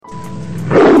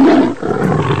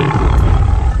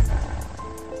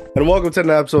And welcome to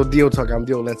another episode of Dio Talk. I'm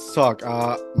Dio. Let's talk.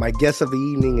 My guest of the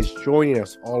evening is joining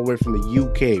us all the way from the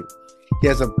UK. He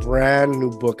has a brand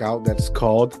new book out that's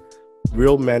called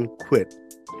Real Men Quit.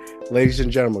 Ladies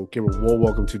and gentlemen, give a warm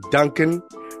welcome to Duncan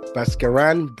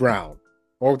Bhaskaran Brown.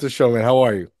 Welcome to the show, man. How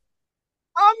are you?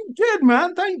 I'm good,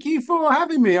 man. Thank you for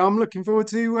having me. I'm looking forward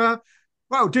to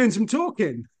doing some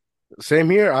talking.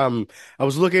 Same here. I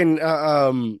was looking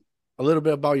a little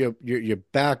bit about your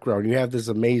background. You have this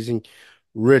amazing,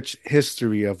 rich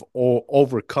history of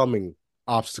overcoming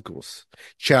obstacles,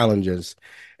 challenges,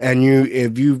 and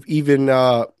if you've even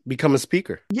become a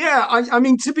speaker. Yeah, I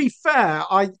mean, to be fair,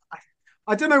 I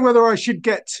don't know whether I should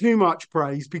get too much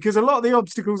praise because a lot of the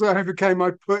obstacles I overcame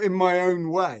I put in my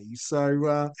own way.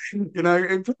 So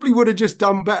it probably would have just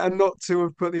done better not to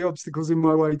have put the obstacles in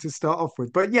my way to start off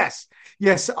with. But yes,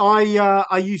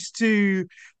 I used to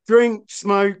drink,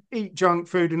 smoke, eat junk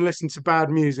food, and listen to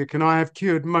bad music, and I have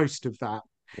cured most of that.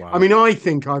 I Wow. mean, I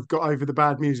think I've got over the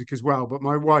bad music as well, but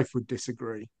my wife would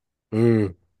disagree.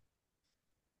 Mm.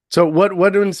 So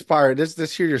what inspired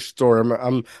this hear your story?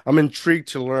 I'm intrigued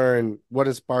to learn what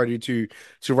inspired you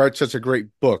to write such a great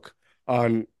book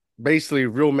on basically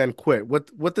real men quit.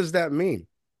 What does that mean?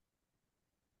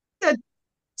 Yeah,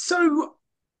 so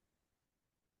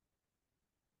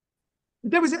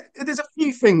there's a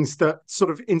few things that sort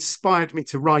of inspired me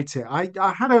to write it.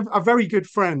 I had a very good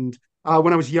friend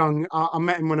when I was young. I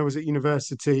met him when I was at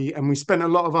university, and we spent a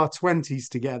lot of our twenties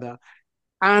together.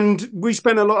 And we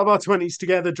spent a lot of our twenties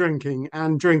together drinking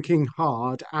and drinking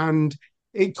hard, and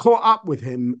it caught up with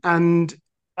him. And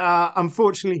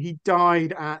unfortunately, he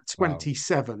died at Wow.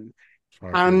 27.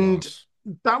 Sorry for your And loss.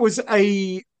 that was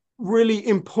a really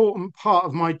important part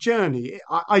of my journey.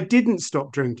 I didn't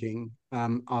stop drinking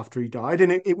after he died,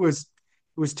 and it was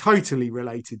totally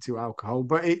related to alcohol,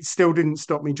 but it still didn't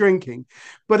stop me drinking.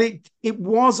 But it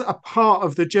was a part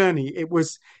of the journey. It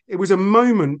was a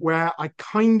moment where I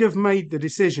kind of made the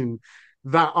decision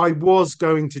that I was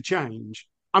going to change.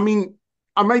 I mean,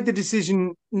 I made the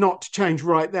decision not to change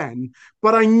right then,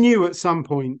 but I knew at some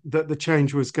point that the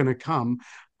change was going to come.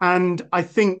 And I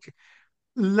think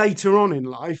later on in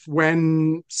life,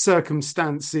 when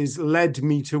circumstances led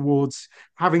me towards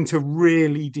having to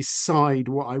really decide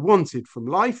what I wanted from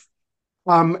life,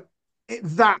 um,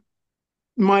 that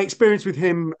my experience with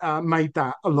him made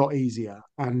that a lot easier,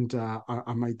 and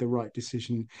I made the right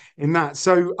decision in that.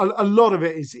 So a lot of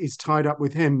it is tied up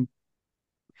with him.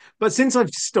 But since I've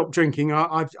stopped drinking,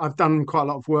 I've done quite a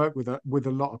lot of work with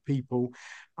a lot of people,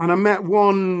 and I met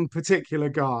one particular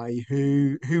guy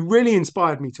who really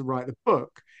inspired me to write the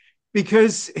book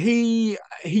because he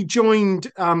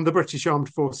joined the British Armed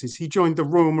Forces. He joined the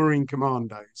Royal Marine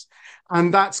Commandos,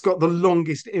 and that's got the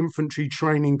longest infantry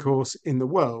training course in the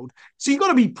world. So you've got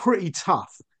to be pretty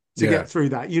tough to Yeah. get through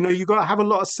that. You know, you've got to have a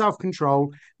lot of self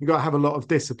control. You've got to have a lot of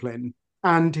discipline,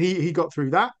 and he got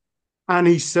through that, and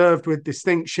he served with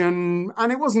distinction,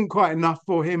 and it wasn't quite enough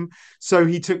for him. So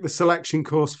he took the selection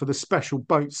course for the Special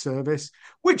Boat Service,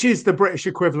 which is the British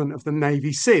equivalent of the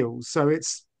Navy SEALs. So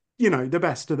it's, the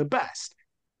best of the best.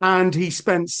 And he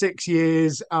spent 6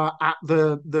 years at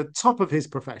the top of his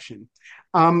profession.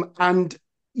 And,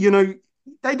 you know,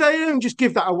 they don't just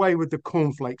give that away with the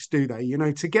cornflakes, do they?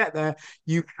 To get there,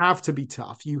 you have to be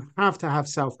tough. You have to have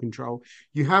self control.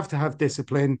 You have to have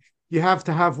discipline. You have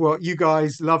to have what you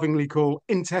guys lovingly call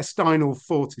intestinal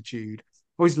fortitude. I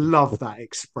always love that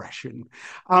expression.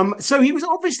 So he was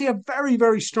obviously a very,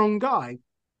 very strong guy,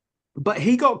 but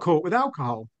he got caught with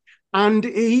alcohol, and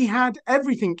he had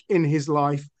everything in his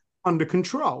life under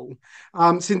control.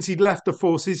 Since he'd left the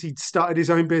forces, he'd started his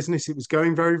own business. It was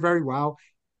going very, very well.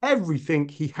 Everything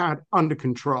he had under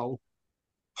control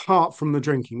apart from the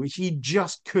drinking, which he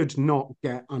just could not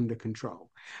get under control.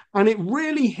 And it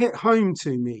really hit home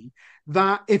to me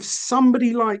that if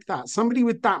somebody like that, somebody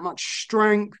with that much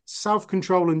strength, self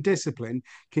control, and discipline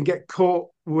can get caught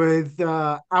with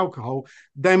alcohol,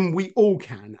 then we all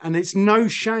can. And it's no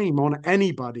shame on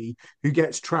anybody who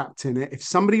gets trapped in it. If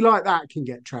somebody like that can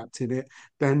get trapped in it,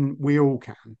 then we all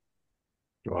can.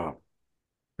 Wow.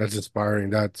 That's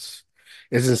inspiring. It's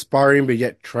inspiring but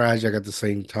yet tragic at the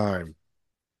same time.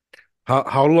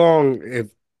 How long,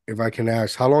 if I can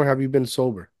ask, how long have you been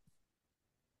sober?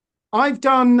 I've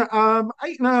done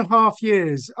 8.5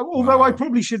 years, although I Wow.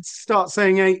 probably should start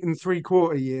saying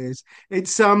 8.75 years.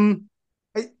 It's I,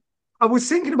 I was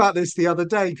thinking about this the other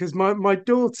day because my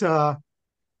daughter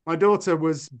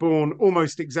was born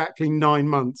almost exactly 9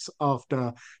 months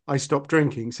after I stopped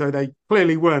drinking. So they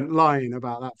clearly weren't lying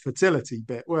about that fertility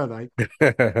bit, were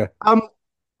they? Um,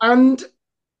 and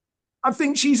I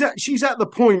think she's at the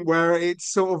point where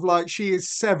it's sort of like she is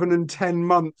 7 and 10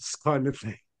 months kind of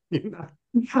thing. you know.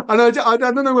 And I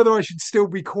don't know whether I should still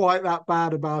be quite that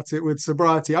bad about it with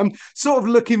sobriety. I'm sort of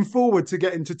looking forward to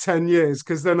getting to 10 years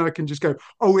because then I can just go,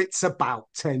 oh, it's about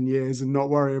 10 years and not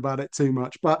worry about it too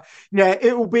much. But yeah,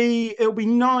 it'll be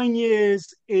 9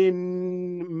 years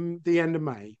in the end of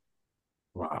May.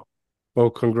 Wow. Well,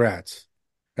 congrats.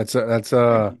 That's a Thank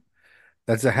you.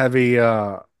 that's a heavy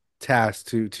task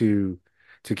to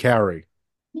carry.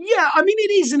 Yeah, I mean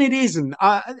it is and it isn't.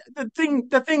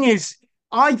 The thing is,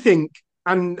 I think,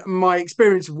 and my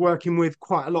experience of working with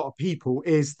quite a lot of people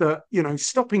is that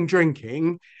stopping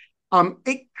drinking,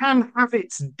 it can have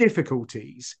its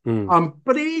difficulties, Mm,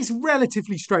 but it is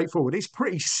relatively straightforward. It's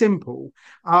pretty simple.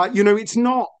 It's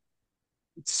not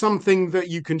something that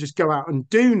you can just go out and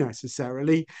do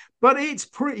necessarily, but it's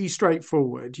pretty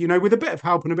straightforward. With a bit of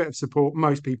help and a bit of support,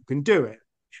 most people can do it.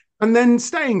 And then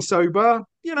staying sober,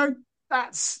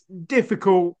 that's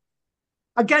difficult.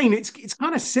 Again, it's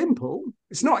kind of simple.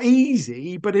 It's not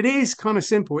easy, but it is kind of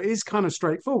simple. It is kind of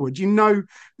straightforward.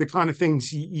 The kind of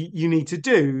things you need to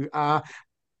do.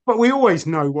 But we always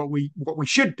know what we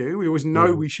should do. We always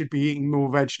know mm, we should be eating more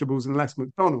vegetables and less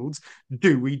McDonald's.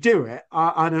 Do we do it?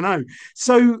 I don't know.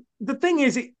 So the thing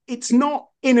is, it's not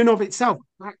in and of itself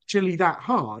actually that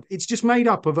hard. It's just made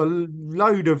up of a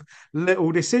load of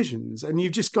little decisions, and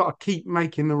you've just got to keep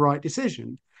making the right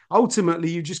decision.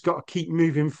 Ultimately, you've just got to keep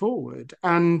moving forward.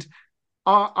 And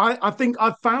I think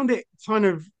I've found it kind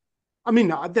of, I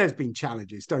mean, there's been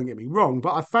challenges, don't get me wrong,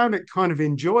 but I found it kind of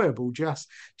enjoyable just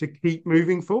to keep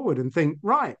moving forward and think,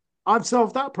 right, I've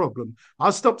solved that problem.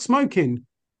 I've stopped smoking.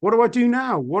 What do I do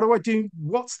now? What do I do?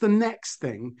 What's the next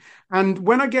thing? And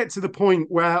when I get to the point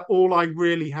where all I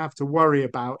really have to worry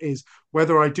about is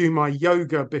whether I do my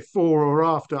yoga before or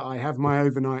after I have my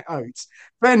overnight oats,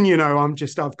 then,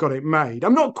 I've got it made.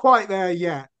 I'm not quite there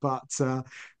yet, but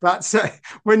that's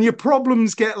when your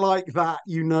problems get like that,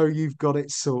 you've got it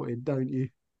sorted, don't you?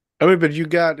 I mean, but you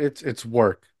got it's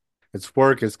work. It's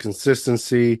work, it's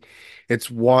consistency,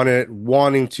 it's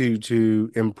wanting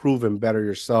to improve and better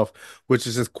yourself, which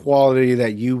is a quality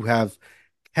that you have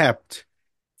kept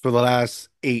for the last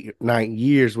 8, 9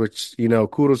 years, which,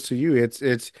 kudos to you.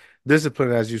 It's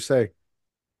discipline, as you say.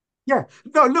 Yeah.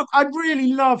 No, look, I'd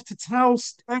really love to tell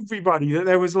everybody that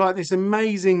there was like this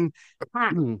amazing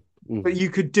hack Mm, that mm. you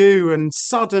could do, and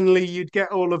suddenly you'd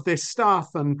get all of this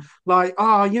stuff, and like,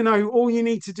 all you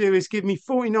need to do is give me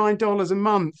 $49 a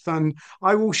month, and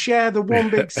I will share the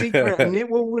one big secret, and it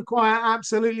will require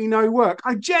absolutely no work.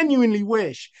 I genuinely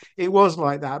wish it was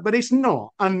like that, but it's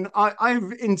not. And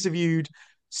I've interviewed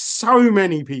so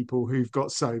many people who've got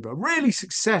sober, really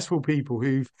successful people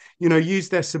who've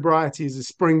used their sobriety as a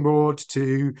springboard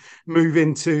to move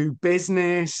into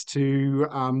business, to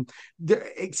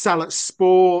excel at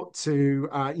sport, to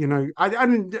I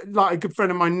like a good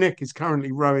friend of mine, Nick, is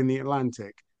currently rowing the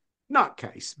Atlantic.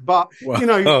 Nutcase, but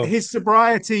Wow. his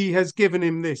sobriety has given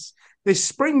him this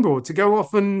springboard to go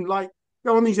off and like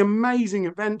go on these amazing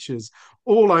adventures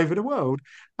all over the world.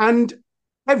 And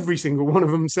every single one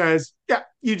of them says, yeah,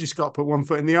 you just got to put one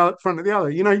foot in the front of the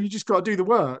other. You just got to do the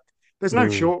work. There's no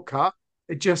Mm, shortcut.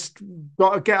 It just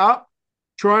got to get up,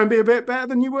 try and be a bit better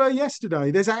than you were yesterday.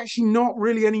 There's actually not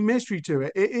really any mystery to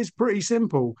it. It is pretty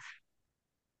simple.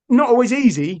 Not always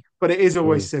easy, but it is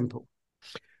always mm. simple.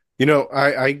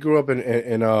 I grew up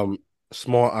in a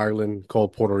small island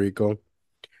called Puerto Rico,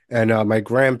 and my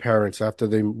grandparents, after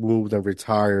they moved and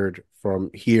retired from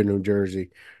here, New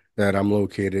Jersey, that I'm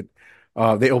located,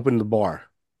 they opened the bar,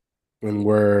 and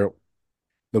where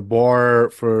the bar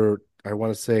for, I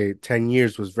want to say, 10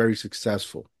 years was very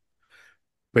successful,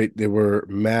 but they were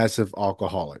massive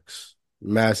alcoholics,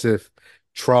 massive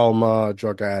trauma,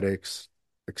 drug addicts,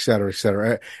 et cetera, et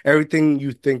cetera. Everything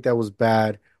you think that was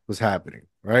bad was happening,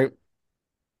 right?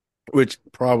 Which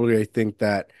probably I think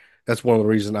that's one of the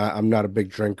reasons I'm not a big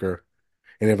drinker.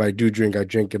 And if I do drink, I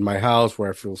drink in my house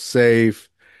where I feel safe,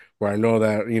 where I know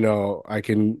that, I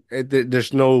can,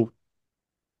 there's no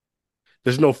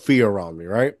fear around me,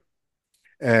 right?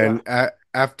 Yeah. And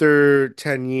after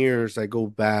 10 years, I go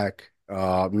back,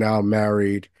 now I'm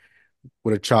married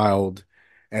with a child,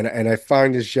 and I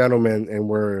find this gentleman, and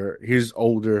where he's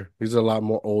older, he's a lot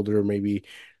more older, maybe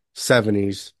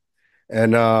 70s.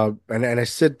 And I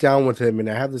sit down with him and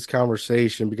I have this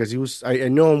conversation because I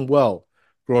know him well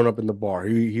growing up in the bar.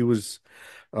 He was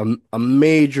a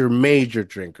major, major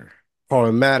drinker,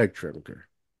 problematic drinker.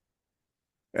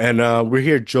 And we're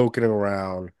here joking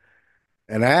around.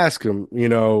 And I ask him,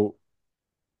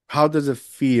 how does it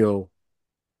feel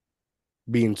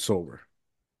being sober?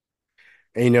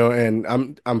 And,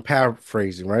 and I'm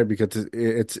paraphrasing, right? Because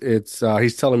it's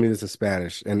he's telling me this in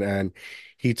Spanish, and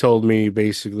he told me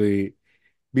basically,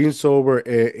 being sober,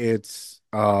 it's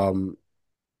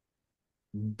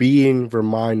being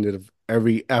reminded of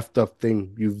every effed up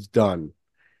thing you've done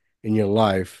in your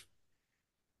life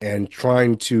and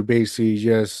trying to basically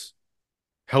just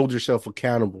hold yourself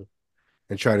accountable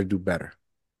and try to do better.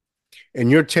 In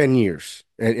your 10 years,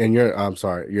 and your I'm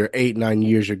sorry, your 8, 9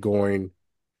 years you're going,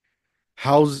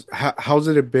 how's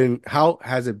it been? How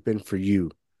has it been for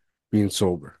you being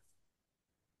sober?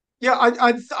 Yeah,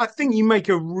 I think you make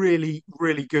a really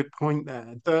really good point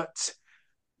there. That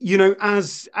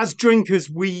as drinkers,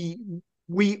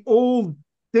 we all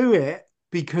do it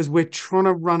because we're trying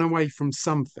to run away from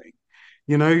something.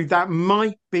 That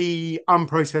might be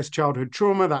unprocessed childhood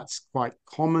trauma. That's quite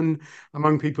common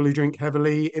among people who drink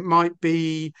heavily. It might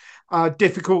be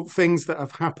difficult things that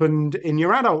have happened in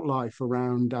your adult life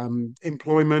around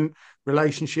employment,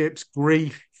 relationships,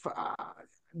 grief,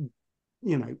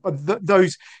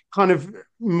 those kind of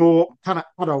more kind of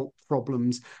adult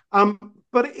problems.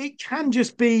 But it can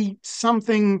just be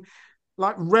something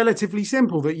like relatively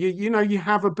simple that you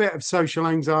have a bit of social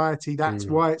anxiety. That's Mm.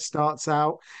 why it starts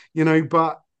out,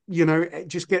 but it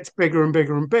just gets bigger and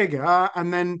bigger and bigger,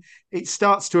 and then it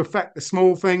starts to affect the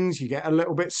small things. You get a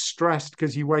little bit stressed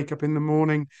because you wake up in the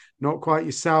morning not quite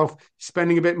yourself,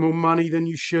 spending a bit more money than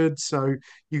you should, so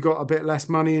you got a bit less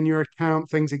money in your account,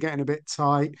 things are getting a bit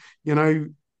tight. you know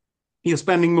you're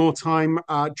spending more time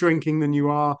drinking than you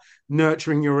are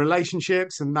nurturing your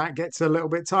relationships, and that gets a little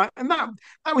bit tight. And that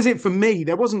was it for me.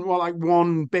 There wasn't like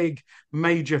one big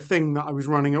major thing that I was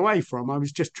running away from. I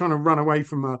was just trying to run away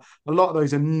from a lot of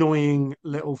those annoying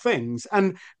little things.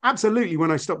 And absolutely,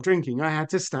 when I stopped drinking, I had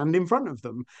to stand in front of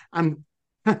them, and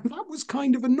that was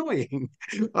kind of annoying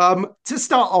to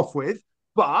start off with.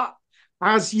 But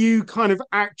as you kind of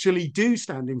actually do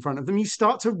stand in front of them, you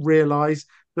start to realize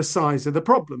the size of the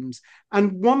problems.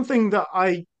 And one thing that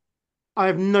I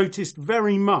have noticed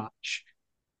very much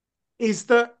is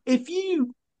that if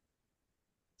you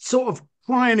sort of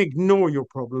try and ignore your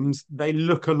problems, they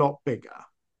look a lot bigger.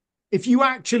 If you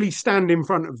actually stand in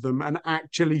front of them and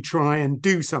actually try and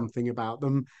do something about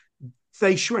them,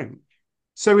 they shrink.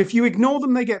 So if you ignore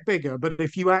them, they get bigger. But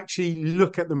if you actually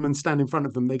look at them and stand in front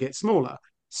of them, they get smaller.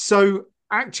 So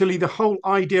actually, the whole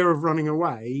idea of running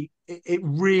away, it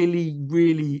really,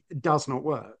 really does not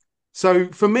work. So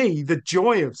for me, the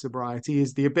joy of sobriety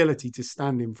is the ability to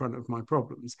stand in front of my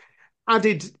problems.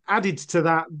 Added to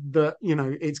that,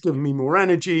 it's given me more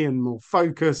energy and more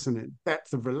focus and a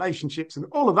depth of relationships and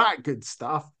all of that good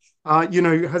stuff.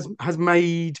 Has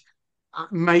made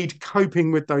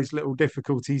coping with those little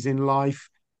difficulties in life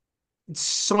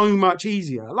so much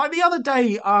easier. Like the other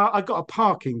day, I got a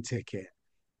parking ticket,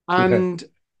 and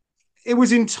it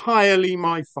was entirely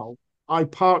my fault. I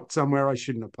parked somewhere I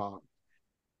shouldn't have parked.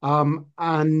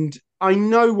 And I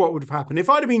know what would have happened. If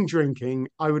I'd have been drinking,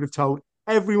 I would have told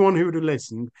everyone who would have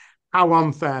listened how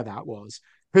unfair that was.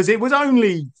 Because it was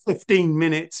only 15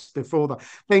 minutes before the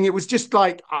thing. It was just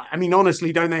like, I mean,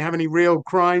 honestly, don't they have any real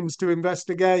crimes to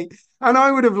investigate? And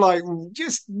I would have like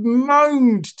just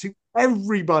moaned to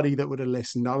everybody that would have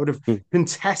listened. I would have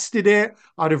contested it.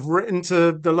 I'd have written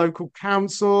to the local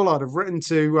council. I'd have written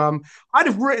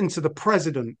to the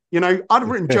president. I'd have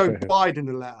written Joe Biden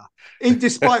a letter,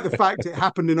 despite the fact it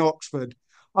happened in Oxford.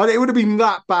 It would have been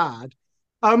that bad.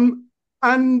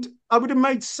 And I would have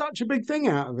made such a big thing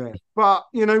out of it. But,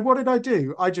 what did I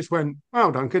do? I just went,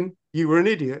 "Wow, Duncan, you were an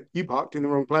idiot. You parked in the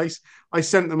wrong place." I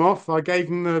sent them off. I gave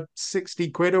them the 60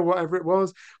 quid or whatever it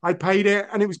was. I paid it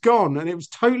and it was gone and it was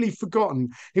totally forgotten.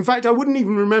 In fact, I wouldn't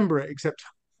even remember it, except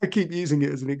I keep using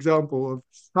it as an example of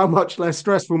how much less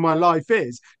stressful my life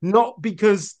is. Not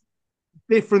because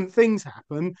different things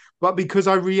happen, but because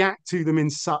I react to them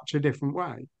in such a different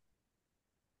way.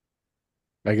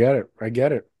 I get it. I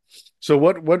get it. So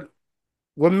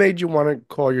what made you want to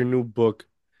call your new book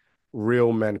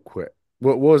Real Men Quit?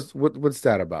 What's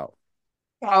that about?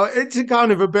 It's a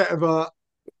kind of a bit of a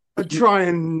try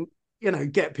and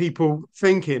get people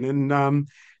thinking and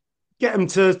get them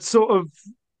to sort of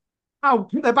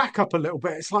put their back up a little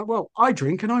bit. It's like, well, I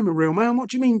drink and I'm a real man. What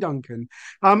do you mean, Duncan?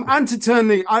 And to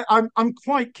turn I'm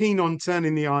quite keen on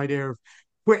turning the idea of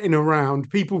quitting around.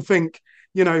 People think,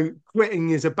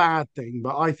 quitting is a bad thing,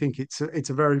 but I think it's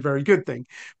a very, very good thing.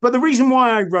 But the reason why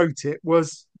I wrote it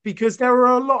was because there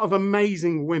are a lot of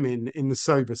amazing women in the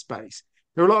sober space.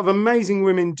 There are a lot of amazing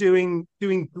women doing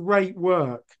great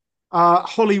work.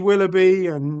 Holly Willoughby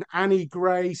and Annie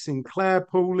Grace and Claire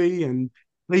Pooley and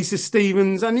Lisa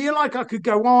Stevens, and I could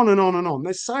go on and on and on.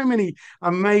 There's so many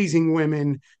amazing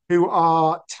women who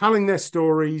are telling their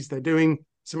stories. They're doing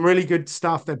some really good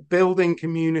stuff. They're building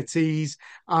communities,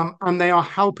 and they are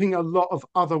helping a lot of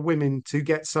other women to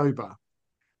get sober.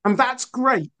 And that's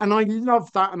great. And I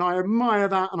love that and I admire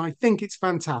that and I think it's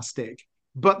fantastic.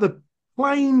 But the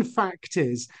plain fact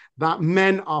is that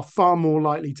men are far more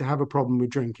likely to have a problem with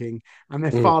drinking and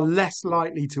they're Mm. far less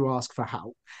likely to ask for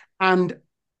help. And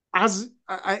as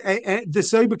the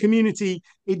sober community,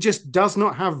 it just does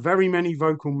not have very many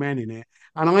vocal men in it.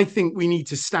 And I think we need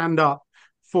to stand up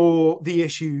for the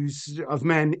issues of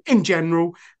men in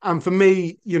general. And for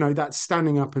me, that's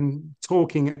standing up and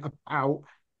talking about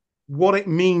what it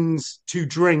means to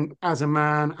drink as a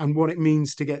man and what it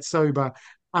means to get sober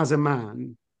as a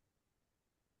man.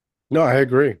 No, I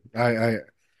agree. I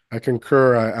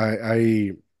concur.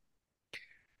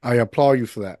 I applaud you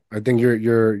for that. I think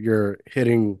you're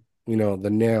hitting, the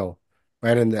nail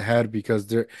right in the head because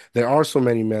there are so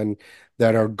many men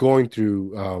that are going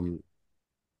through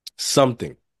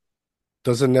something.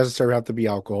 Doesn't necessarily have to be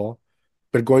alcohol,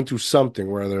 but going through something,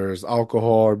 whether it's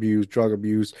alcohol abuse, drug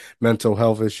abuse, mental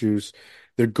health issues.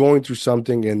 They're going through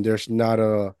something and there's not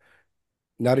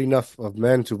enough of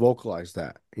men to vocalize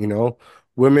that, you know.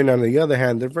 Women, on the other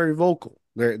hand, they're very vocal.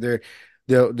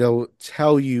 They'll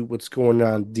tell you what's going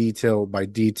on detail by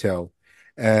detail,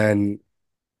 and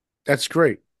that's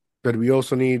great. But we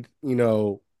also need,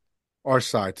 our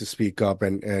side to speak up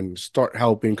and start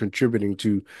helping, contributing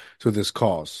to this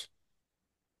cause.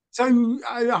 So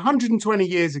 120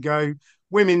 years ago,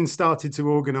 women started to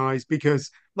organize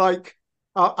because, like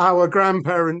our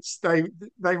grandparents, they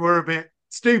were a bit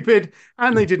stupid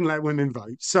and they didn't let women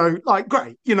vote. So, like,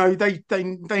 great,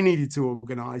 they needed to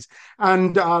organize,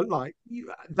 and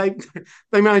they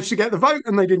they managed to get the vote,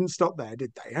 and they didn't stop there,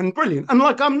 did they? And brilliant. And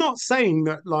like, I'm not saying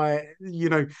that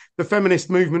the feminist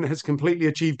movement has completely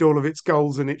achieved all of its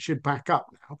goals and it should back up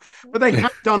now, but they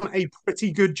have done a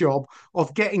pretty good job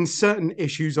of getting certain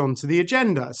issues onto the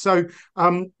agenda. So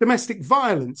domestic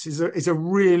violence is a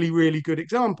really, really good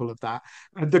example of that.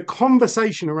 And the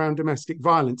conversation around domestic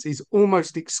violence is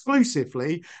almost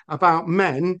exclusively about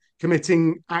men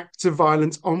committing acts of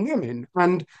violence on women.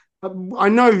 And I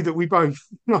know that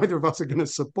neither of us are going to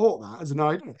support that as an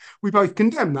idea. We both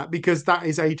condemn that because that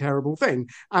is a terrible thing.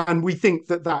 And we think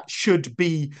that that should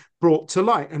be brought to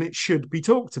light and it should be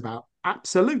talked about.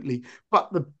 Absolutely.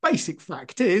 But the basic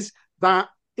fact is that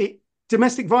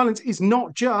domestic violence is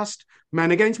not just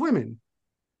men against women.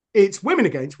 It's women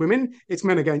against women, it's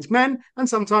men against men, and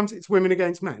sometimes it's women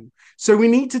against men. So we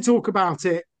need to talk about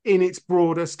it in its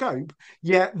broader scope.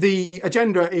 Yet the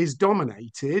agenda is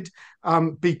dominated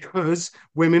because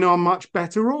women are much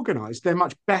better organized. They're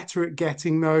much better at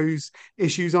getting those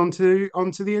issues onto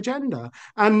the agenda.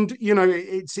 And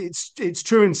it's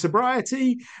true in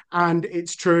sobriety, and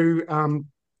it's true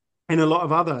in a lot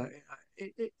of other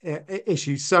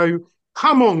issues. So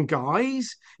come on,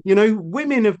 guys.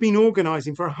 Women have been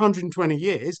organizing for 120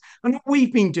 years, and what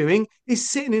we've been doing is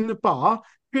sitting in the bar,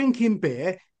 drinking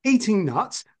beer, eating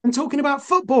nuts, and talking about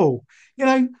football.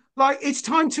 Like, it's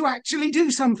time to actually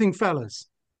do something, fellas.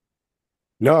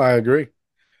 No, I agree.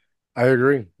 I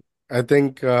agree. I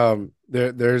think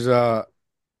there's a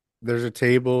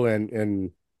table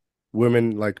and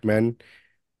women like men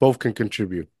both can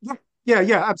contribute. Yeah,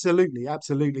 yeah, absolutely,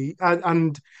 absolutely.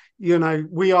 And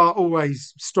we are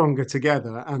always stronger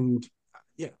together. And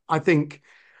yeah, I think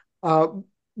uh,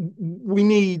 we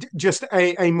need just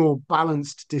a more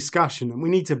balanced discussion, and we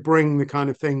need to bring the kind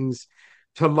of things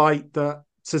to light that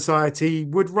society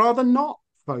would rather not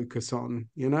focus on.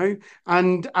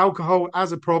 And alcohol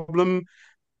as a problem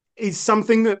is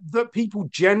something that people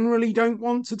generally don't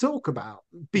want to talk about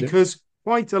Yeah. because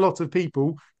quite a lot of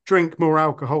people drink more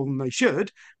alcohol than they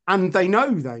should, and they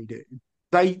know they do.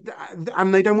 They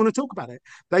and they don't want to talk about it.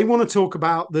 They want to talk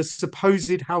about the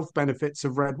supposed health benefits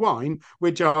of red wine,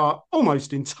 which are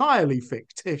almost entirely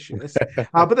fictitious.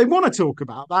 But they want to talk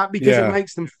about that because it Yeah.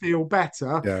 makes them feel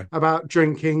better Yeah. about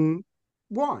drinking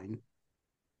wine.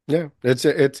 Yeah.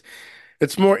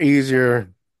 It's more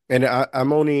easier, and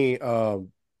I'm only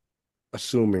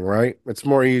assuming, right? It's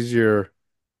more easier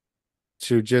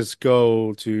to just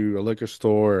go to a liquor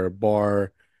store or a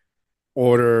bar,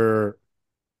 order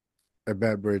a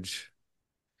beverage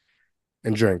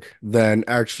and drink than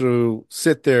actually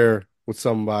sit there with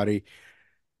somebody,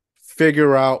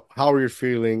 figure out how you're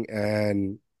feeling,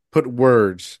 and put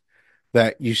words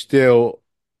that you still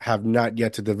have not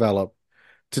yet to develop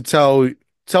to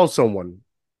tell someone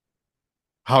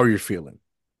how you're feeling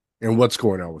and what's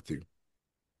going on with you.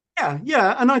 Yeah,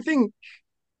 yeah, and I think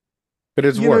But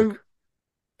it's you know, work.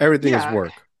 Everything is yeah,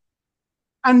 work.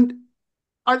 and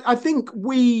I think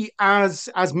we as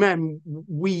men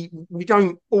we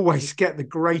don't always get the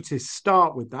greatest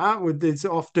start with that. With There's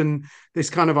often this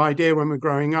kind of idea when we're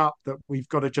growing up that we've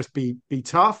got to just be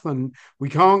tough and we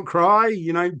can't cry.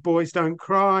 Boys don't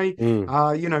cry.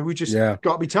 Mm, We just yeah.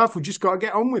 got to be tough. We just got to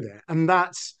get on with it, and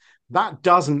that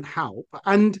doesn't help.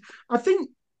 And I think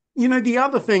the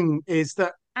other thing is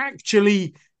that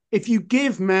actually if you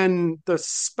give men the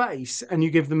space and you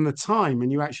give them the time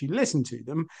and you actually listen to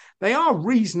them, they are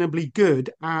reasonably good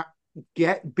at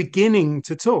beginning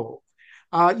to talk.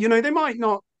 They might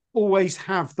not always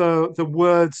have the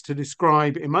words to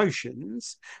describe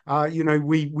emotions.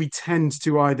 We tend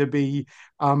to either be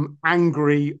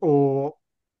angry or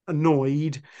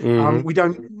annoyed. Hmm. We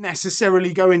don't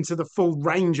necessarily go into the full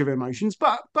range of emotions,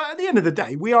 but at the end of the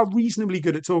day, we are reasonably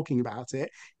good at talking about it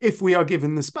if we are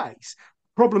given the space.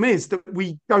 Problem is that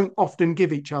we don't often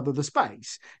give each other the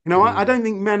space. I Mm. don't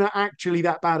think men are actually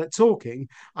that bad at talking.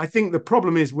 I think the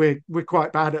problem is we're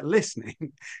quite bad at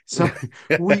listening. So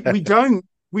we we don't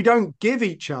we don't give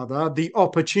each other the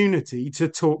opportunity to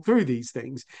talk through these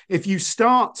things. If you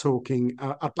start talking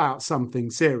about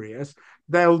something serious,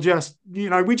 they'll just,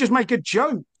 we just make a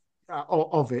joke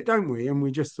of it, don't we? And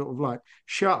we just sort of like,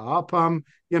 shut up. I want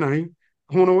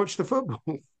to watch the football.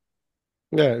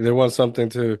 Yeah, they want something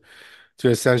to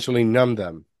essentially numb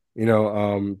them,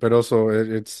 but also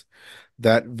it's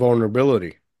that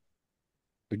vulnerability.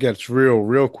 It gets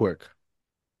real quick.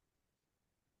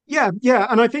 Yeah, yeah.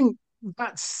 And I think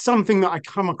that's something that I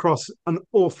come across an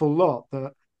awful lot,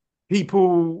 that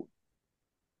people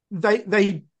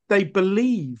they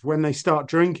believe when they start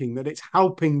drinking that it's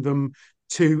helping them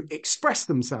to express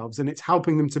themselves and it's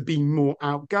helping them to be more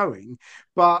outgoing.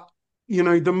 But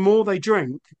the more they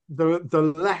drink,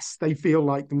 the less they feel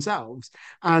like themselves.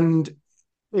 And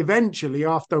eventually,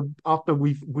 after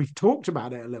we've talked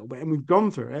about it a little bit and we've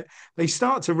gone through it, they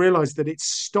start to realize that it's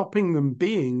stopping them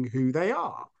being who they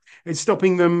are. It's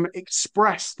stopping them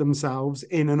express themselves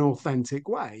in an authentic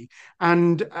way.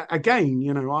 And again,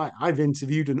 I've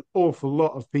interviewed an awful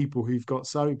lot of people who've got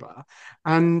sober,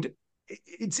 and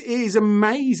it is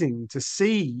amazing to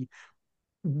see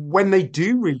when they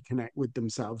do reconnect with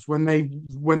themselves, when they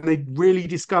really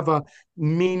discover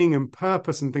meaning and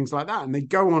purpose and things like that, and they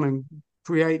go on and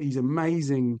create these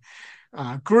amazing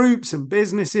groups and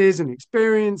businesses and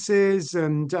experiences.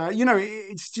 And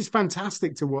it's just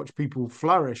fantastic to watch people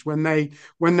flourish when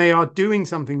they are doing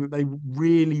something that they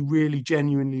really really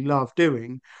genuinely love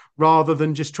doing, rather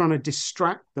than just trying to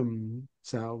distract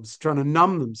themselves, trying to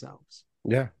numb themselves.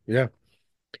 Yeah, yeah.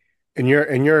 In your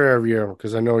area,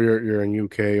 because I know you're in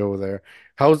UK over there.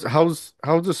 How's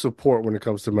the support when it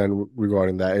comes to men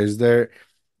regarding that? Is there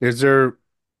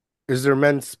is there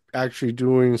men actually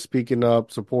doing speaking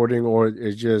up, supporting, or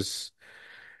it's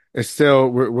still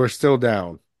we're still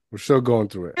down. We're still going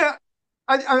through it. Yeah,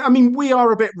 I mean, we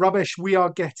are a bit rubbish. We are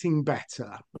getting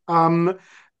better. Um,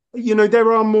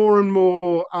 there are more and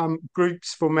more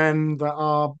groups for men that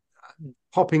are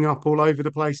popping up all over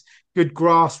the place. Good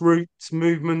grassroots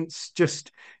movements.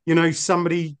 Just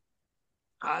somebody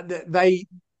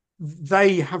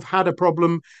they have had a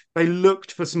problem. They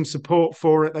looked for some support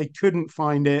for it. They couldn't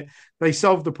find it. They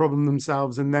solved the problem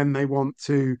themselves, and then they want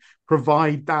to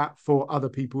provide that for other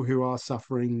people who are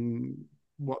suffering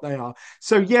what they are.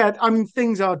 So yeah, I mean,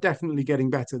 things are definitely getting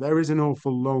better. There is an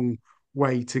awful long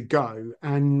way to go,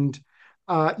 and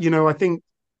I think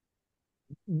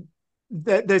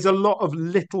there's a lot of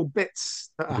little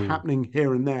bits that are Mm. happening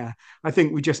here and there. I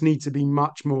think we just need to be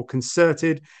much more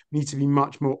concerted, need to be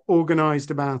much more organized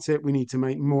about it. We need to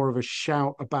make more of a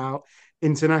shout about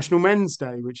International Men's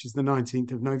Day, which is the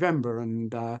 19th of November.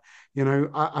 And,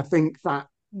 I think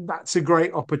that's a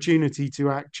great opportunity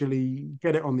to actually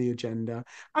get it on the agenda.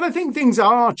 And I think things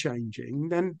are changing.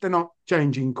 Then they're not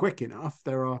changing quick enough.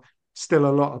 There are still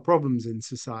a lot of problems in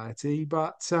society,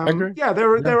 but I agree. yeah,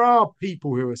 there Yeah, there are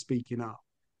people who are speaking up.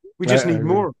 We I just need agree.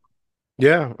 more.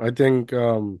 Yeah, I think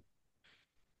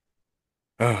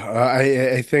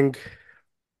I think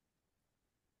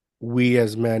we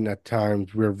as men at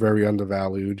times we're very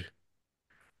undervalued.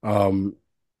 Um,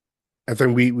 I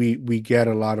think we get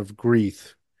a lot of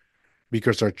grief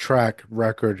because our track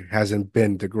record hasn't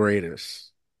been the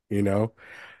greatest, you know.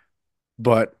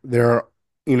 But there are,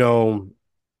 you know,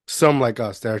 some like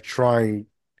us that are trying,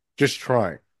 just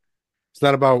trying. It's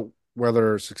not about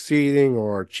whether succeeding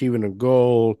or achieving a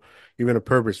goal, even a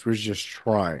purpose. We're just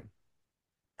trying.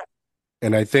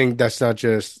 And I think that's not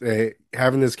just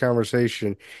having this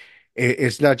conversation.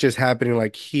 It's not just happening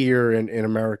like here in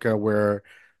America where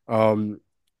um,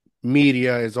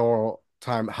 media is all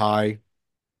time high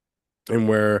and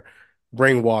where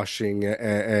brainwashing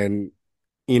and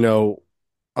you know,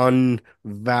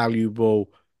 unvaluable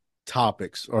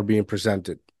topics are being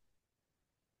presented.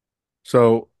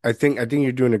 So I think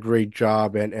you're doing a great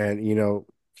job, and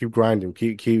keep grinding,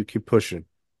 keep pushing.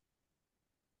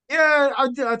 Yeah,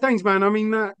 thanks, man. I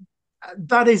mean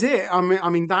that is it. I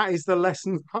mean that is the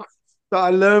lesson that I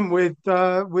learned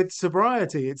with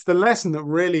sobriety. It's the lesson that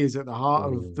really is at the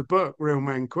heart of Mm. the book, Real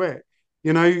Men Quit.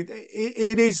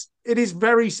 It is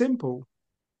very simple.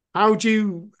 How do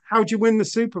you win the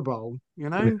Super Bowl?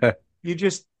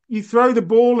 You throw the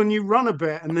ball and you run a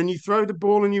bit, and then you throw the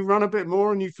ball and you run a bit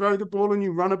more, and you throw the ball and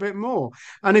you run a bit more.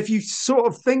 And if you sort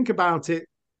of think about it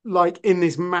like in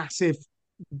this massive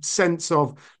sense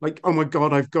of like, oh my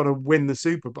God, I've got to win the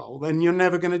Super Bowl, then you're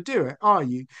never going to do it, are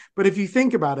you? But if you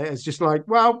think about it as just like,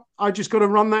 well, I just got to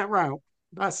run that route.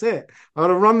 That's it. I got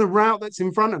to run the route that's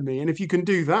in front of me. And if you can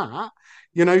do that,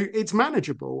 it's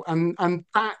manageable. And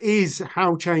that is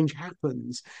how change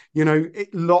happens.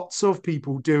 Lots of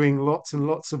people doing lots and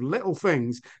lots of little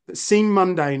things that seem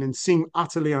mundane and seem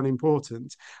utterly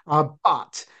unimportant,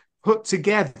 but put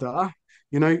together,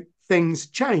 things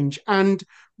change. And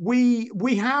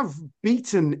we have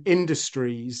beaten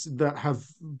industries that have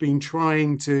been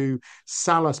trying to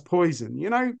sell us poison.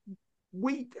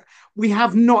 We we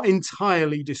have not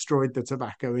entirely destroyed the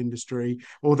tobacco industry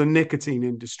or the nicotine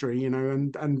industry,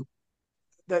 and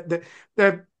they're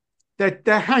they're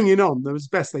they're hanging on as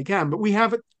best they can, but we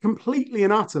have completely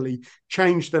and utterly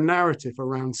changed the narrative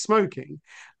around smoking,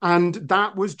 and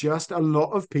that was just a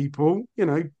lot of people,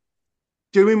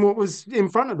 doing what was in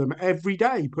front of them every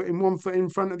day, putting one foot in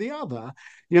front of the other,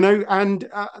 and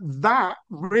that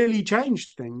really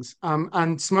changed things.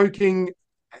 And smoking,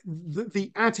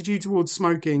 the attitude towards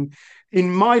smoking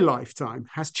in my lifetime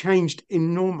has changed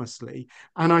enormously.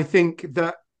 And I think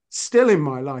that still in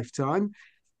my lifetime,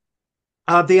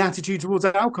 the attitude towards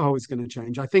alcohol is going to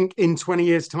change. I think in 20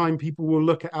 years' time, people will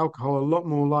look at alcohol a lot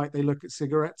more like they look at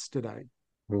cigarettes today.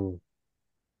 Mm.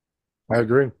 I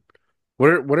agree.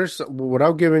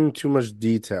 Without giving too much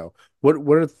detail, what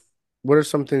are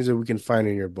some things that we can find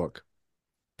in your book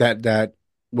that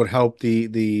would help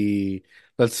the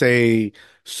let's say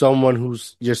someone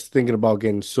who's just thinking about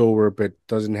getting sober but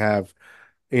doesn't have,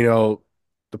 you know,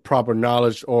 the proper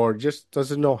knowledge or just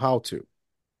doesn't know how to.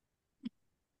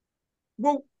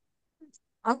 Well,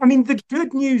 I mean, the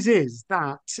good news is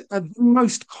that the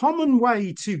most common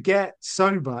way to get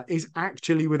sober is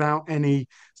actually without any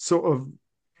sort of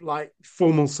like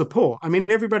formal support. I mean,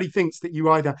 everybody thinks that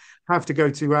you either have to go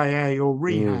to AA or Mm.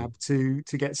 rehab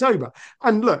to get sober.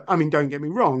 And look, I mean, don't get me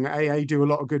wrong, AA do a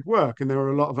lot of good work, and there are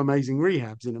a lot of amazing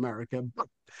rehabs in America. But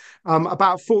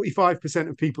about 45%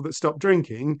 of people that stop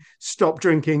drinking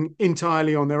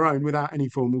entirely on their own without any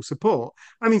formal support.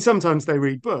 I mean, sometimes they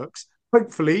read books.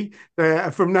 Hopefully,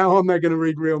 from now on, they're going to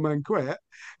read Real Men Quit,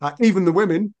 even the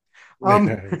women. Um,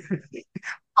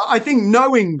 I think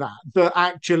knowing that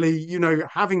actually,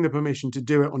 having the permission to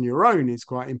do it on your own is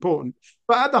quite important.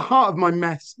 But at the heart of my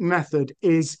method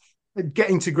is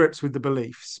getting to grips with the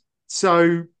beliefs.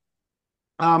 So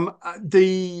a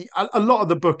lot of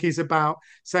the book is about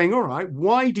saying, all right,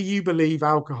 why do you believe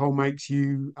alcohol makes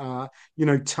you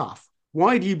tough?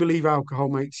 Why do you believe alcohol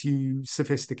makes you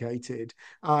sophisticated?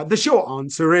 The short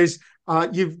answer is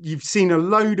you've seen a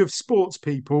load of sports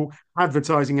people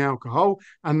advertising alcohol,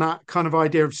 and that kind of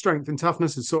idea of strength and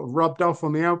toughness has sort of rubbed off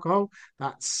on the alcohol.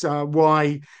 That's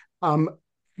um,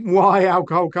 why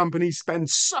alcohol companies spend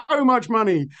so much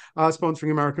money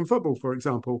sponsoring American football, for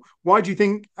example. Why do you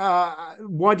think?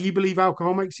 Why do you believe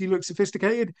alcohol makes you look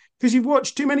sophisticated? Because you've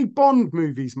watched too many Bond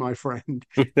movies, my friend.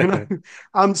 You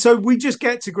know. So we just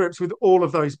get to grips with all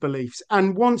of those beliefs,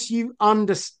 and once you've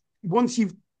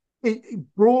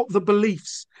brought the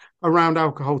beliefs around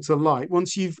alcohol to light,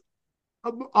 once you've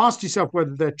asked yourself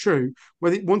whether they're true,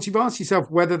 whether once you've asked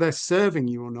yourself whether they're serving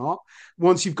you or not,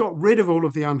 once you've got rid of all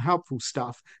of the unhelpful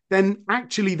stuff, then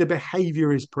actually the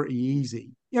behavior is pretty easy.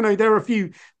 There are a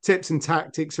few tips and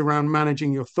tactics around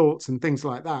managing your thoughts and things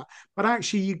like that, but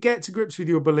actually you get to grips with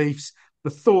your beliefs,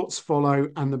 the thoughts follow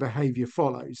and the behavior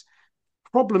follows.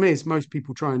 Problem is, most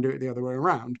people try and do it the other way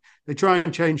around. They try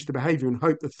and change the behavior and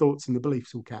hope the thoughts and the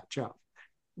beliefs will catch up,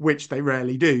 which they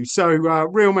rarely do. So,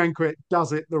 Real Men Quit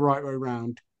does it the right way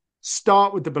around.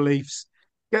 Start with the beliefs,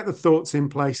 get the thoughts in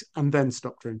place, and then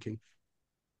stop drinking.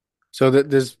 So that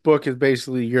this book is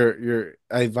basically you're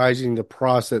advising the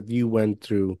process you went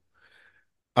through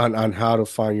on how to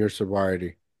find your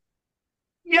sobriety.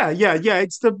 Yeah, yeah, yeah.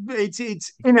 It's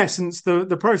in essence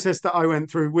the process that I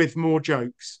went through with more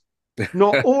jokes.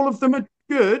 Not all of them are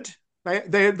good.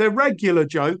 They're, regular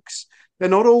jokes. They're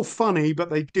not all funny, but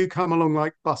they do come along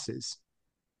like buses.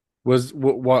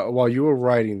 While you were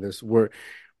writing this, were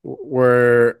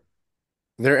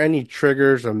there any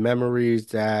triggers or memories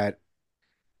that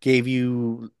gave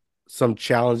you some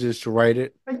challenges to write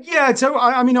it? Yeah, so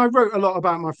I mean, I wrote a lot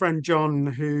about my friend John,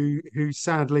 who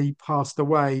sadly passed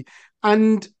away,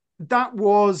 and that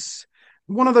was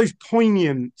one of those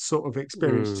poignant sort of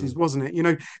experiences, Mm, wasn't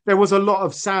it? There was a lot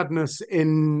of sadness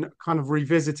in kind of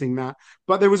revisiting that,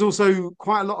 but there was also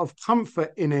quite a lot of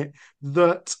comfort in it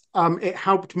that it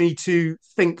helped me to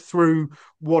think through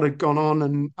what had gone on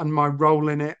and my role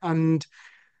in it, and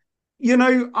you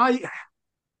know, I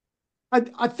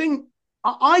think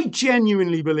I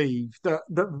genuinely believe that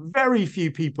very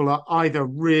few people are either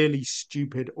really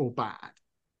stupid or bad.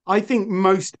 I think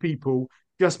most people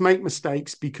just make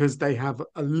mistakes because they have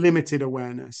a limited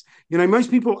awareness.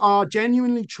 Most people are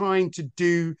genuinely trying to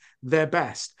do their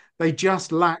best. They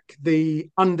just lack the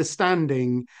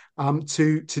understanding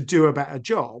to do a better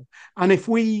job. And if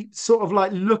we sort of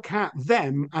like look at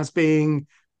them as being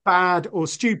bad or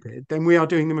stupid, then we are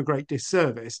doing them a great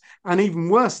disservice. And even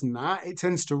worse than that, it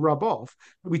tends to rub off.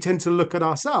 We tend to look at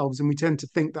ourselves and we tend to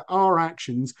think that our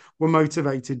actions were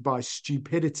motivated by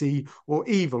stupidity or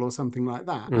evil or something like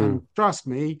that. mm, And trust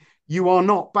me, you are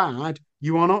not bad.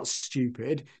 You are not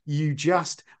stupid. You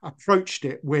just approached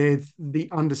it with the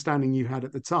understanding you had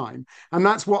at the time. And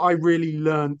that's what I really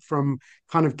learned from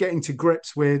kind of getting to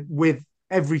grips with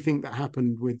everything that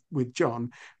happened with John.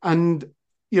 And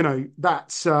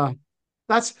that's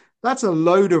that's a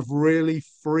load of really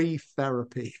free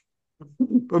therapy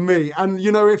for me. And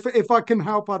if I can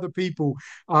help other people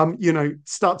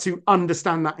start to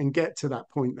understand that and get to that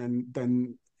point,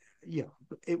 then yeah,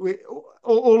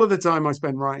 all of the time I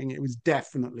spent writing it was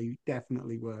definitely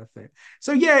worth it.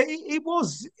 So yeah, it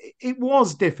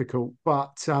was difficult,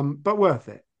 but worth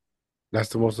it. that's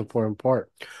the most important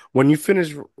part. When you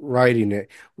finished writing it,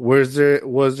 was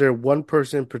there one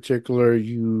person in particular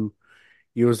you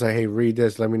was like, hey, read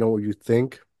this, let me know what you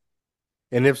think?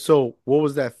 And if so, what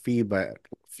was that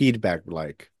feedback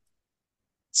like?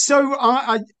 So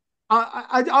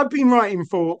I've been writing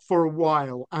for a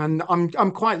while, and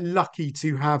I'm quite lucky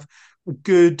to have a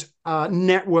good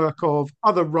network of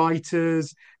other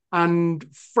writers and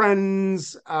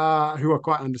friends who are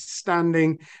quite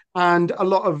understanding, and a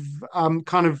lot of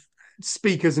kind of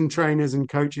speakers and trainers and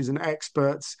coaches and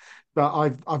experts that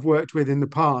I've worked with in the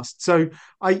past. So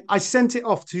I sent it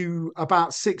off to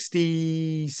about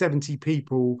 60, 70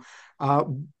 people, uh,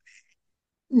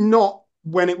 not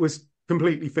when it was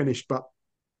completely finished, but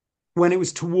when it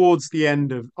was towards the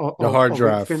end of The hard of it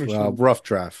draft, finishing. rough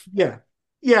draft. Yeah,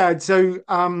 yeah. So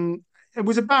it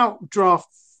was about draft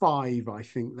five, I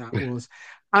think that was,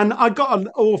 and I got an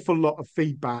awful lot of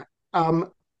feedback.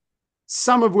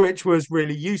 Some of which was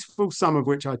really useful, some of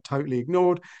which I totally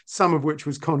ignored, some of which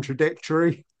was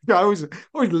contradictory. I always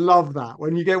love that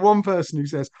when you get one person who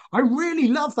says, I really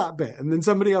love that bit, and then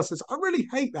somebody else says, I really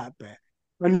hate that bit.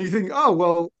 And you think, oh,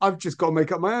 well, I've just got to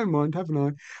make up my own mind,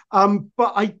 haven't I?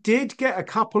 But I did get a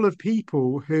couple of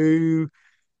people who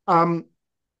um,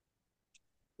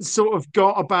 sort of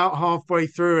got about halfway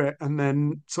through it and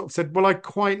then sort of said, well, I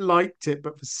quite liked it,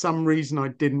 but for some reason I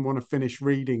didn't want to finish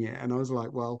reading it. And I was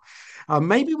like, well,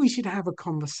 maybe we should have a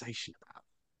conversation about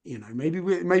it.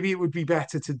 Maybe it would be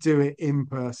better to do it in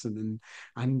person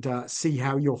and see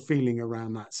how you're feeling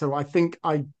around that. So I think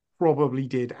I probably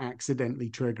did accidentally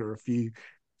trigger a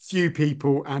few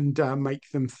people and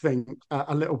make them think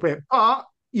a little bit. But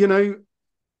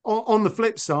on the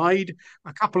flip side,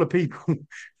 a couple of people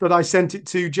that I sent it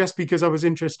to just because I was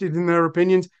interested in their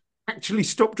opinions actually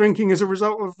stopped drinking as a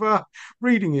result of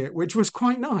reading it, which was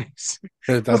quite nice.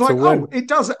 I was That's a like, oh, win. it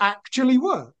does actually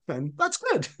work, then that's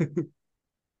good.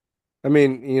 I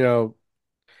mean,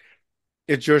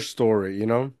 it's your story,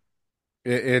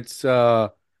 it's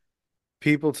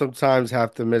people sometimes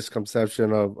have the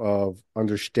misconception of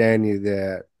understanding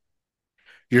that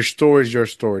your story is your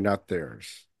story, not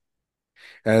theirs.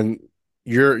 And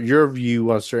your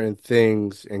view on certain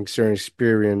things and certain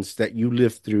experience that you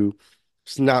live through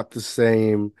is not the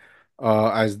same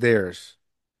as theirs.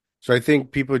 So I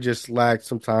think people just lack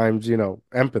sometimes,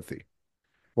 empathy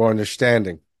or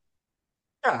understanding.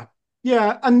 Yeah,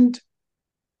 yeah, and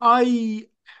I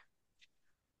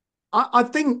I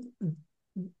think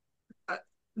uh,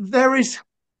 there is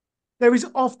there is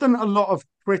often a lot of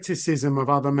criticism of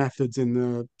other methods in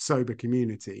the sober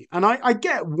community. And I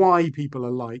get why people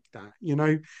are like that.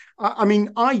 I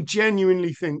mean, I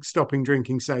genuinely think stopping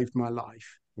drinking saved my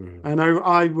life. Mhm. I know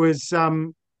I was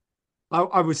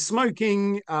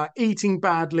smoking, eating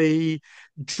badly,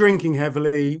 drinking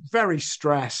heavily, very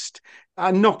stressed.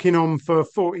 knocking on for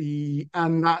 40,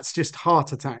 and that's just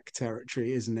heart attack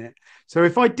territory, isn't it? So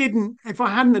if I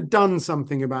hadn't have done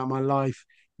something about my life,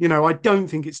 I don't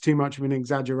think it's too much of an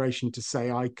exaggeration to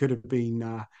say I could have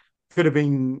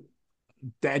been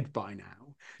dead by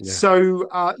now. Yeah.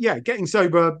 So yeah, getting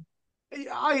sober,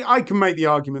 I can make the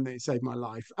argument that it saved my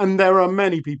life, and there are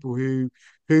many people who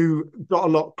got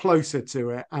a lot closer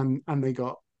to it and they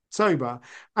got sober,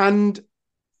 and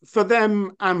for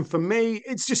them and for me,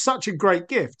 it's just such a great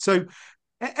gift. So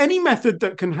any method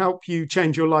that can help you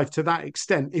change your life to that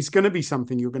extent is going to be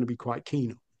something you're going to be quite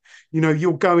keen on.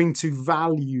 You're going to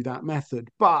value that method,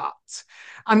 but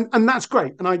and that's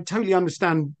great, and I totally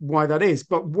understand why that is.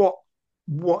 But what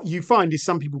you find is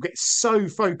some people get so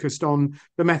focused on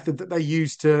the method that they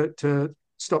use to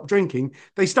stop drinking,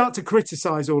 they start to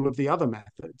criticize all of the other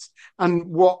methods. And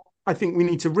what I think we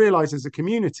need to realize as a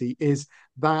community is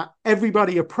that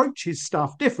everybody approaches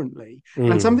stuff differently.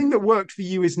 And Mm, something that worked for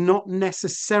you is not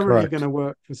necessarily going correct. to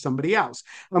work for somebody else.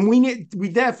 And we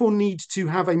therefore need to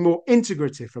have a more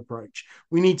integrative approach.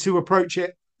 We need to approach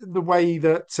it the way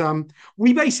that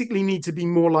we basically need to be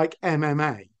more like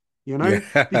MMA. Yeah.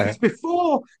 Because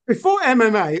before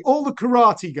MMA, all the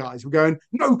karate guys were going,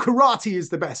 no, karate is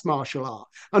the best martial art,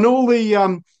 and all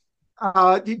the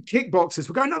kickboxers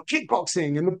were going, no,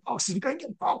 kickboxing, and the boxers were going,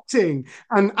 boxing.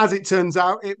 And as it turns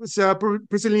out, it was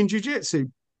Brazilian Jiu Jitsu.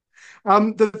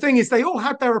 The thing is, they all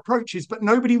had their approaches, but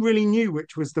nobody really knew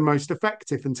which was the most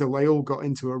effective until they all got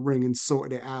into a ring and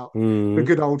sorted it out the Mm,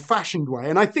 good old fashioned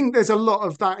way. And I think there's a lot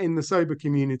of that in the sober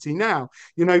community now.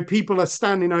 People are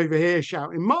standing over here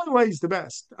shouting, my way's the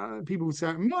best. People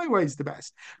say, my way's the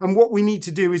best. And what we need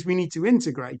to do is we need to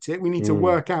integrate it. We need to mm.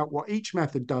 work out what each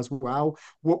method does well,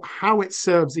 how it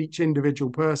serves each individual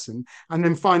person, and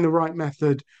then find the right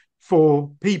method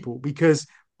for people. Because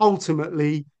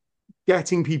ultimately,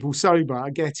 getting people sober,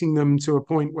 getting them to a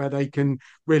point where they can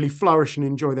really flourish and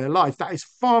enjoy their life, that is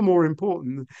far more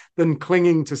important than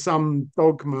clinging to some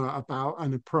dogma about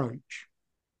an approach.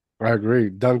 I agree.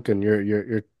 Duncan,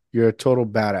 you're a total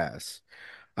badass.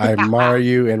 I admire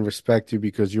you and respect you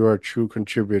because you're a true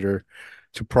contributor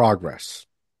to progress.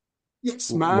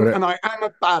 Yes, man, What and I am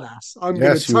a badass. I'm going to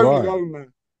yes, you totally are. own that.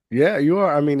 Yeah, you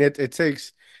are. I mean, it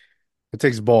takes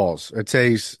balls. It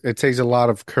takes a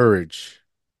lot of courage,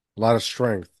 a lot of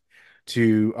strength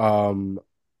to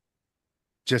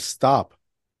just stop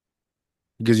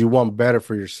because you want better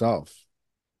for yourself.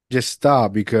 Just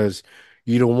stop because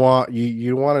you don't want to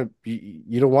you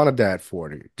don't want a dad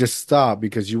 40. Just stop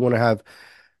because you want to have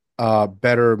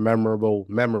better memorable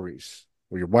memories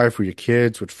with your wife, with your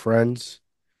kids, with friends.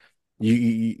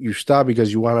 You stop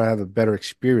because you want to have a better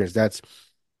experience.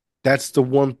 That's the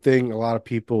one thing a lot of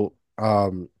people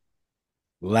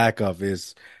lack of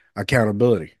is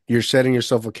accountability. You're setting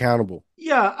yourself accountable.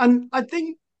 Yeah, and I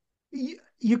think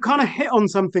you kind of hit on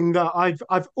something that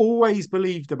I've always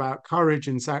believed about courage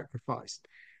and sacrifice.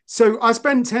 So I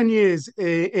spent 10 years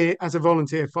as a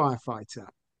volunteer firefighter,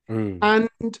 Mm,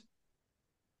 and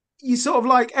you sort of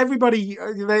like everybody,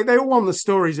 they all want the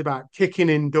stories about kicking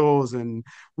indoors and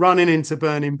running into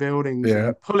burning buildings yeah.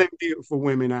 and pulling beautiful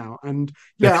women out. And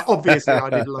yeah, obviously I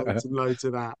did loads and loads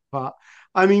of that, but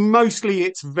I mean mostly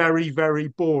it's very, very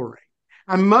boring,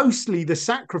 and mostly the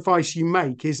sacrifice you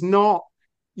make is not,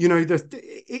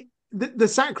 the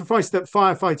sacrifice that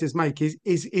firefighters make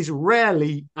is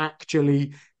rarely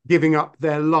actually giving up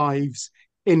their lives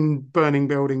in burning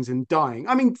buildings and dying.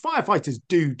 I mean, firefighters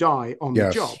do die on the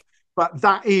Yes. job, but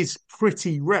that is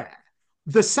pretty rare.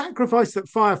 The sacrifice that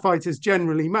firefighters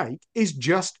generally make is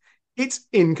just, it's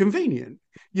inconvenient.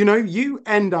 You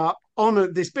end up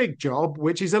on this big job,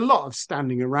 which is a lot of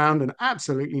standing around and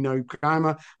absolutely no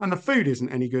glamour, and the food isn't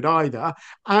any good either.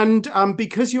 And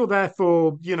because you're there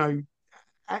for,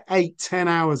 8, 10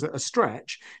 hours at a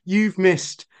stretch, you've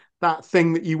missed that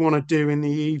thing that you want to do in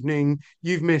the evening.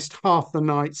 You've missed half the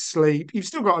night's sleep. You've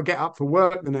still got to get up for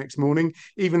work the next morning,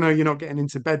 even though you're not getting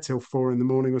into bed till 4 in the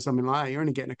morning or something like that. You're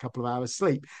only getting a couple of hours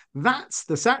sleep. That's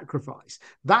the sacrifice.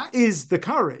 That is the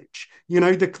courage.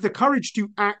 The courage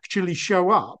to actually show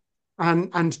up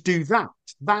and do that.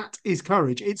 That is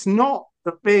courage. It's not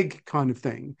the big kind of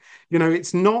thing.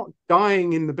 It's not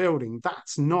dying in the building.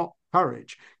 That's not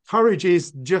courage. Courage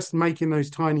is just making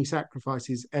those tiny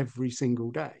sacrifices every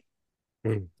single day.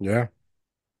 Yeah.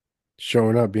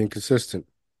 Showing up, being consistent.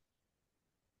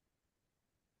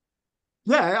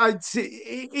 Yeah,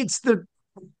 it's the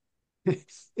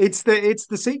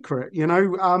secret.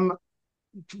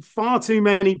 Far too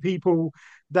many people,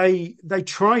 they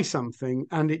try something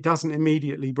and it doesn't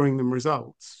immediately bring them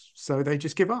results, so they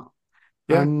just give up.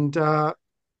 Yeah. And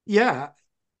yeah,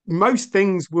 most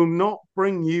things will not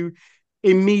bring you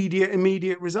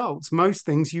immediate results. Most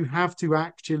things you have to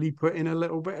actually put in a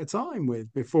little bit of time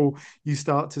with before you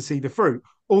start to see the fruit.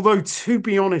 Although, to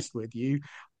be honest with you,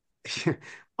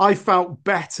 I felt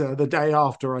better the day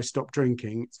after I stopped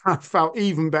drinking. I felt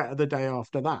even better the day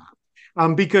after that.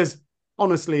 Because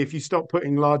honestly, if you stop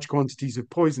putting large quantities of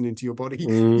poison into your body,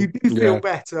 you do feel Yeah.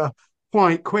 better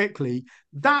quite quickly.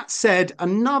 That said,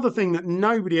 another thing that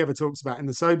nobody ever talks about in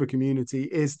the sober community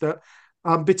is that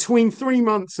between 3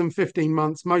 months and 15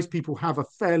 months, most people have a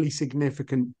fairly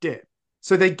significant dip.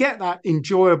 So they get that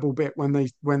enjoyable bit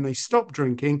when they stop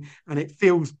drinking, and it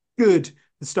feels good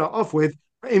to start off with.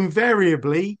 But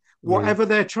invariably, Mm. whatever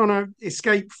they're trying to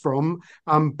escape from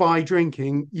by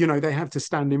drinking, they have to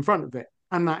stand in front of it.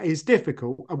 And that is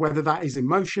difficult. Whether that is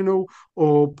emotional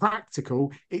or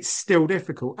practical, it's still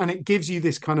difficult. And it gives you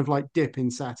this kind of like dip in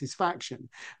satisfaction.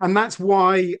 And that's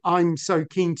why I'm so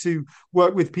keen to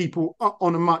work with people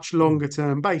on a much longer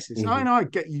term basis. I Mhm. know I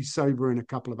get you sober in a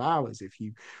couple of hours if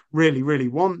you really, really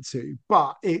want to,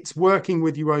 but it's working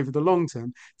with you over the long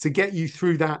term to get you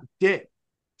through that dip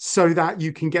so that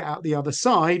you can get out the other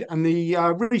side. And the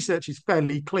research is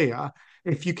fairly clear.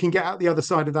 If you can get out the other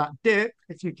side of that dip,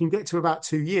 if you can get to about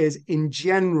 2 years, in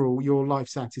general, your life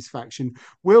satisfaction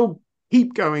will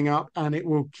keep going up, and it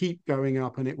will keep going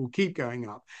up, and it will keep going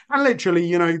up. And literally,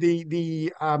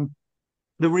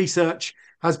 the research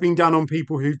has been done on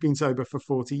people who've been sober for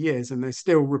 40 years, and they're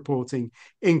still reporting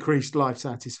increased life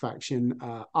satisfaction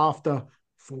after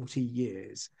 40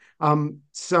 years.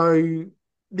 So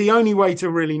the only way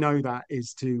to really know that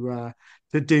is to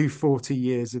do 40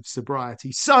 years of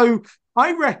sobriety. So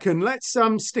I reckon let's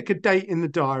stick a date in the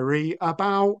diary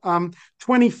about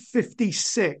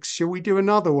 2056. Shall we do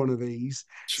another one of these?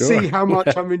 Sure. See how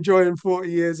much I'm enjoying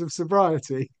 40 years of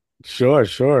sobriety. Sure,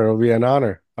 sure. It'll be an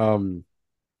honor.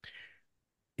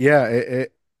 Yeah,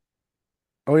 it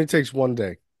only takes one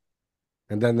day,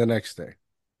 and then the next day,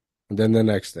 and then the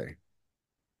next day.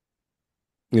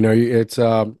 It's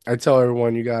I tell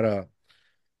everyone you gotta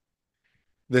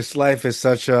this life is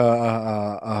such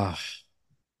a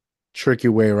tricky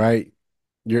way, right?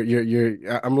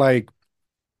 I'm like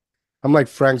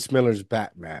Frank Miller's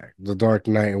Batman, The Dark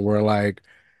Knight, and we're like,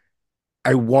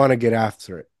 I want to get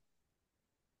after it.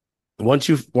 Once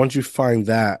you find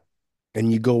that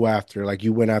and you go after, like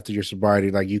you went after your sobriety,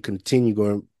 like you continue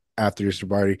going after your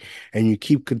sobriety, and you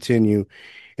keep continue,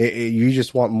 you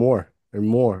just want more and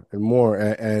more and more,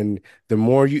 and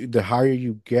the higher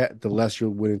you get, the less you're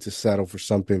willing to settle for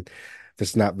something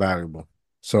that's not valuable.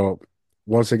 So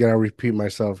once again, I repeat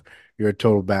myself, you're a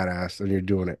total badass, and you're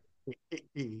doing it.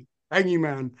 Thank you,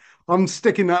 man. I'm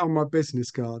sticking that on my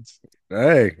business cards.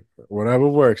 Hey, whatever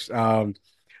works.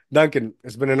 Duncan,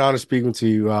 it's been an honor speaking to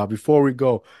you. Before we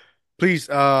go, please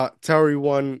tell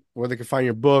everyone where they can find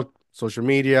your book, social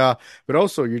media, but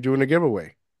also you're doing a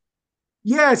giveaway.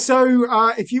 Yeah,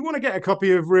 so if you want to get a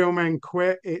copy of Real Men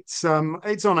Quit, it's on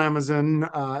Amazon.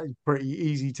 Pretty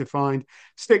easy to find.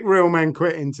 Stick Real Men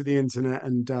Quit into the internet,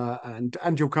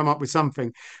 and you'll come up with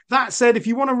something. That said, if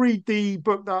you want to read the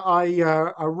book that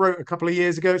I wrote a couple of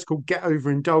years ago, it's called Get Over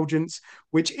Indulgence,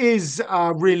 which is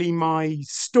really my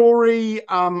story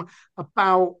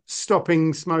about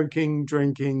stopping smoking,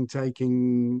 drinking,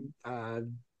 taking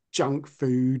junk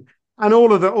food, and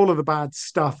all of the bad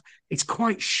stuff. It's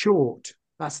quite short.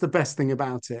 That's the best thing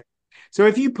about it. So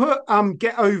if you put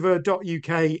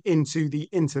getover.uk into the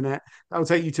internet, that'll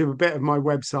take you to a bit of my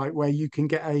website where you can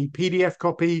get a PDF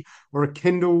copy or a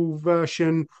Kindle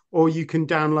version, or you can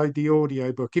download the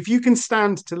audiobook. If you can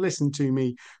stand to listen to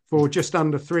me for just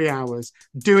under 3 hours,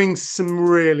 doing some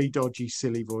really dodgy,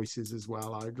 silly voices as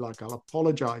well, I'll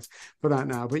apologize for that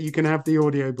now, but you can have the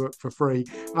audiobook for free.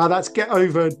 That's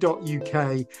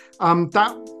getover.uk.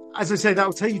 That As I say, that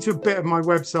will take you to a bit of my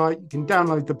website. You can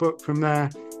download the book from there.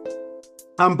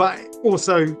 But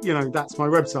also, that's my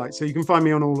website. So you can find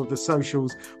me on all of the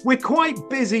socials. We're quite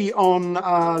busy on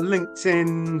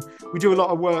LinkedIn. We do a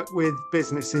lot of work with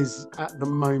businesses at the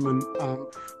moment.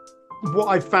 What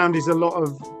I've found is a lot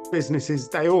of businesses,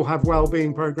 they all have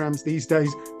well-being programs these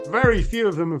days. Very few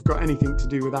of them have got anything to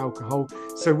do with alcohol.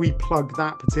 So we plug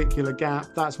that particular gap.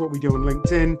 That's what we do on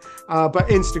LinkedIn. But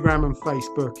Instagram and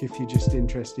Facebook, if you're just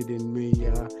interested in me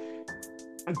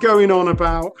going on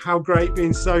about how great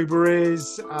being sober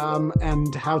is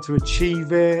and how to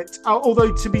achieve it.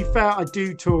 Although, to be fair, I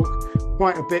do talk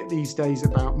quite a bit these days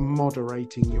about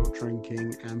moderating your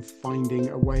drinking and finding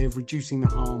a way of reducing the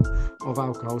harm of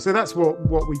alcohol. So that's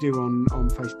what we do on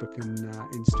Facebook and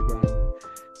Instagram.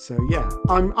 So yeah,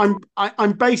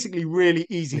 I'm basically really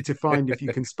easy to find if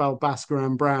you can spell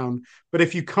Bhaskaran Brown. But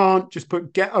if you can't, just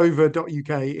put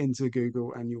getover.uk into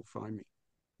Google and you'll find me.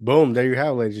 Boom, there you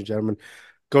have it, ladies and gentlemen.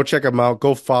 Go check him out.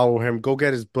 Go follow him. Go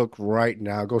get his book right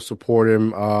now. Go support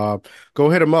him. Go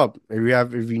hit him up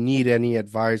if you need any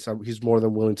advice. He's more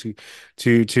than willing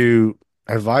to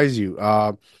advise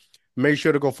you. Make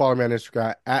sure to go follow me on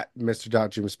Instagram at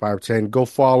Mr.JimInspire10. Go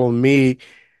follow me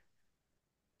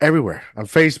everywhere on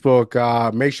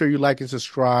Facebook. Make sure you like and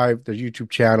subscribe the YouTube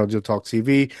channel, Deal Talk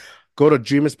TV. Go to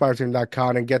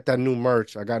dreaminspire10.com and get that new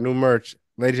merch. I got new merch.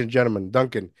 Ladies and gentlemen,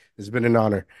 Duncan, it's been an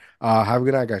honor. Have a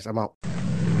good night, guys. I'm out.